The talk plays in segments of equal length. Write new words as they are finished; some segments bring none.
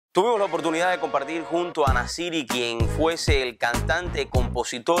Tuvimos la oportunidad de compartir junto a Nassiry, quien fuese el cantante,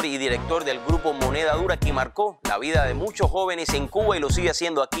 compositor y director del grupo Moneda Dura, que marcó la vida de muchos jóvenes en Cuba y lo sigue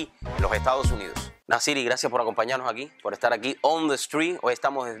haciendo aquí en los Estados Unidos. Nassiry, gracias por acompañarnos aquí, por estar aquí on the street. Hoy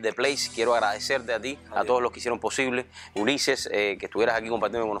estamos desde The Place. Quiero agradecerte a ti, a todos los que hicieron posible. Ulises, que estuvieras aquí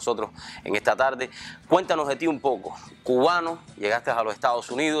compartiendo con nosotros en esta tarde. Cuéntanos de ti un poco. Cubano, llegaste a los Estados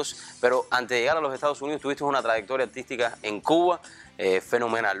Unidos, pero antes de llegar a los Estados Unidos tuviste una trayectoria artística en Cuba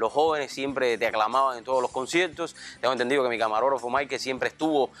fenomenal. Los jóvenes siempre te aclamaban en todos los conciertos. Tengo entendido que mi camarógrafo Mike siempre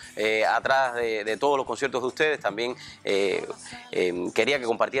estuvo atrás de todos los conciertos de ustedes. También quería que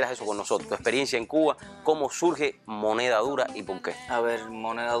compartieras eso con nosotros, tu experiencia en Cuba, cómo surge Moneda Dura y por qué. A ver,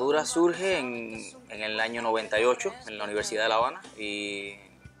 Moneda Dura surge en el año 98 en la Universidad de La Habana y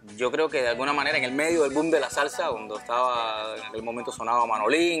yo creo que de alguna manera en el medio del boom de la salsa, donde estaba, en aquel momento sonaba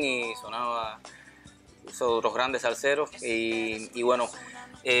Manolín y sonaba otros grandes salseros y bueno,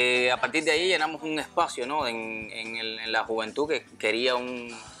 a partir de ahí llenamos un espacio, ¿no? en la juventud que quería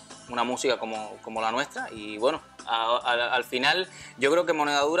una música como la nuestra y bueno, al final yo creo que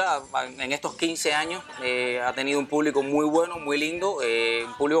Moneda Dura en estos 15 años ha tenido un público muy bueno, muy lindo,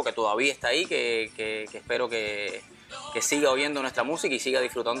 un público que todavía está ahí, que espero que siga oyendo nuestra música y siga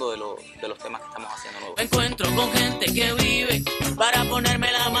disfrutando de los temas que estamos haciendo nuevos. Me encuentro con gente que vive para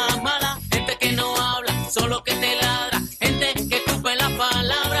ponerme la más mala, gente que no habla, solo que te ladra, gente que escupe las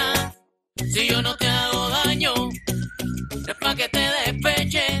palabras. Si yo no te hago daño, es pa' que te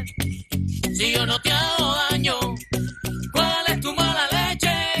despeches. Si yo no te hago daño, ¿cuál es tu mala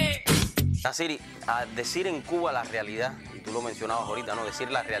leche? Nassiry, a decir en Cuba la realidad, y tú lo mencionabas ahorita, ¿no?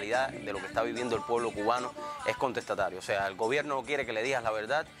 Decir la realidad de lo que está viviendo el pueblo cubano es contestatario. O sea, el gobierno no quiere que le digas la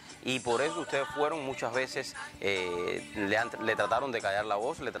verdad y por eso ustedes fueron muchas veces, le trataron de callar la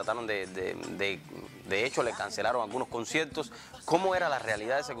voz, le trataron de hecho le cancelaron algunos conciertos. ¿Cómo era la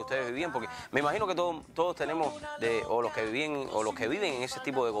realidad esa que ustedes vivían? Porque me imagino que todos tenemos, o los que viven en ese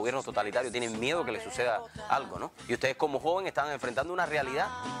tipo de gobiernos totalitarios tienen miedo que les suceda algo, ¿no? Y ustedes como jóvenes estaban enfrentando una realidad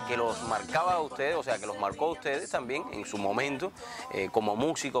que los marcaba a ustedes, o sea, que los marcó a ustedes también en su momento, como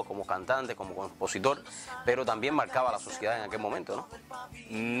músicos, como cantantes, como compositor, pero también marcaba a la sociedad en aquel momento, ¿no?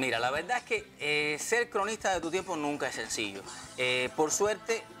 Mira, la verdad es que ser cronista de tu tiempo nunca es sencillo. Por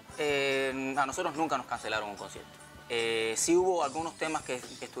suerte, a nosotros nunca nos cancelaron un concierto. Sí hubo algunos temas que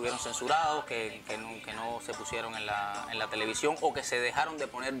estuvieron censurados, que no se pusieron en la televisión o que se dejaron de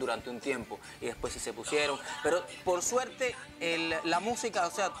poner durante un tiempo y después sí se pusieron. Pero por suerte la música,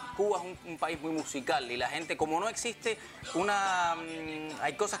 o sea, Cuba es un país muy musical y la gente, como no existe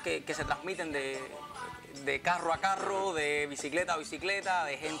hay cosas que se transmiten de carro a carro, de bicicleta a bicicleta,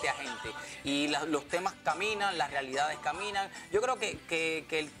 de gente a gente. Y los temas caminan, las realidades caminan. Yo creo que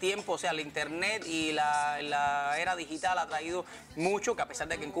el tiempo, o sea, el internet y la era digital ha traído mucho, que a pesar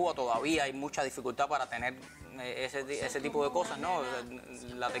de que en Cuba todavía hay mucha dificultad para tener ese tipo de cosas, ¿no?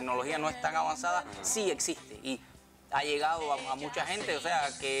 La tecnología no es tan avanzada, sí existe y ha llegado a mucha gente, o sea,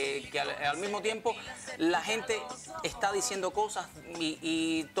 que al mismo tiempo la gente está diciendo cosas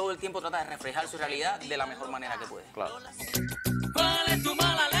y todo el tiempo trata de reflejar su realidad de la mejor manera que puede. Claro. ¿Cuál es tu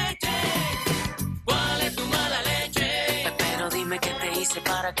mala leche? ¿Cuál es tu mala leche? Pero dime qué te hice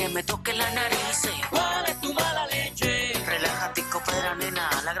para que me toque la nariz. ¿Cuál es tu mala leche? Relájate y coopera, nena,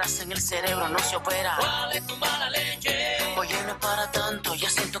 la grasa en el cerebro no se opera. ¿Cuál es tu mala leche? Oye, no es para tanto, ya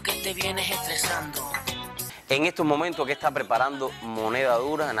siento que te vienes estresando. En estos momentos, ¿qué está preparando Moneda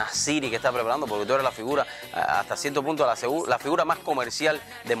Dura? Nassiry, ¿qué está preparando? Porque tú eres la figura, hasta cierto punto, la figura más comercial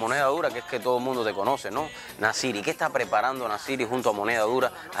de Moneda Dura, que es que todo el mundo te conoce, ¿no? Nassiry, ¿qué está preparando Nassiry junto a Moneda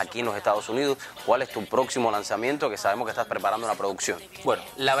Dura aquí en los Estados Unidos? ¿Cuál es tu próximo lanzamiento? Que sabemos que estás preparando una producción. Bueno,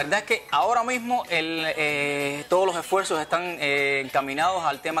 la verdad es que ahora mismo todos los esfuerzos están encaminados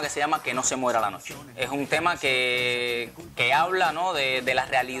al tema que se llama Que no se muera la noche. Es un tema que habla, ¿no? de la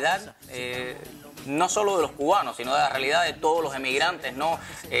realidad, no solo de los cubanos, sino de la realidad de todos los emigrantes, ¿no?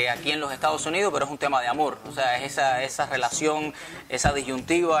 Aquí en los Estados Unidos, pero es un tema de amor. O sea, es esa relación, esa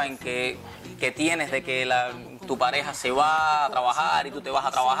disyuntiva en que tienes de que tu pareja se va a trabajar y tú te vas a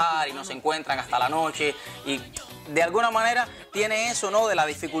trabajar y no se encuentran hasta la noche. Y de alguna manera tiene eso, ¿no? De la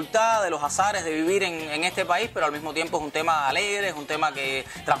dificultad, de los azares de vivir en este país, pero al mismo tiempo es un tema alegre, es un tema que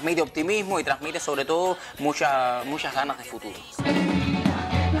transmite optimismo y transmite sobre todo muchas ganas de futuro.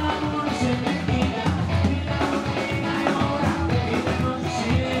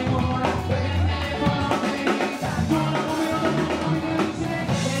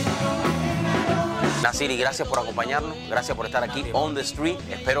 Nassiry, gracias por acompañarnos, gracias por estar aquí on the street.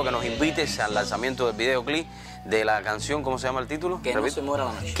 Espero que nos invites al lanzamiento del videoclip de la canción, ¿cómo se llama el título? Que no se muera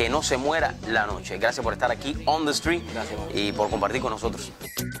la noche. Que no se muera la noche. Gracias por estar aquí on the street. Gracias, y por compartir con nosotros.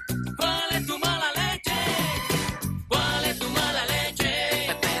 ¿Cuál es tu mala leche? ¿Cuál es tu mala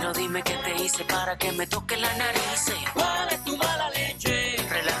leche? Pero dime qué te hice para que me toque la nariz. ¿Cuál es tu mala leche?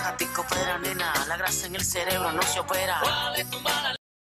 Relájate y coopera, nena. La grasa en el cerebro no se opera. ¿Cuál es tu mala leche?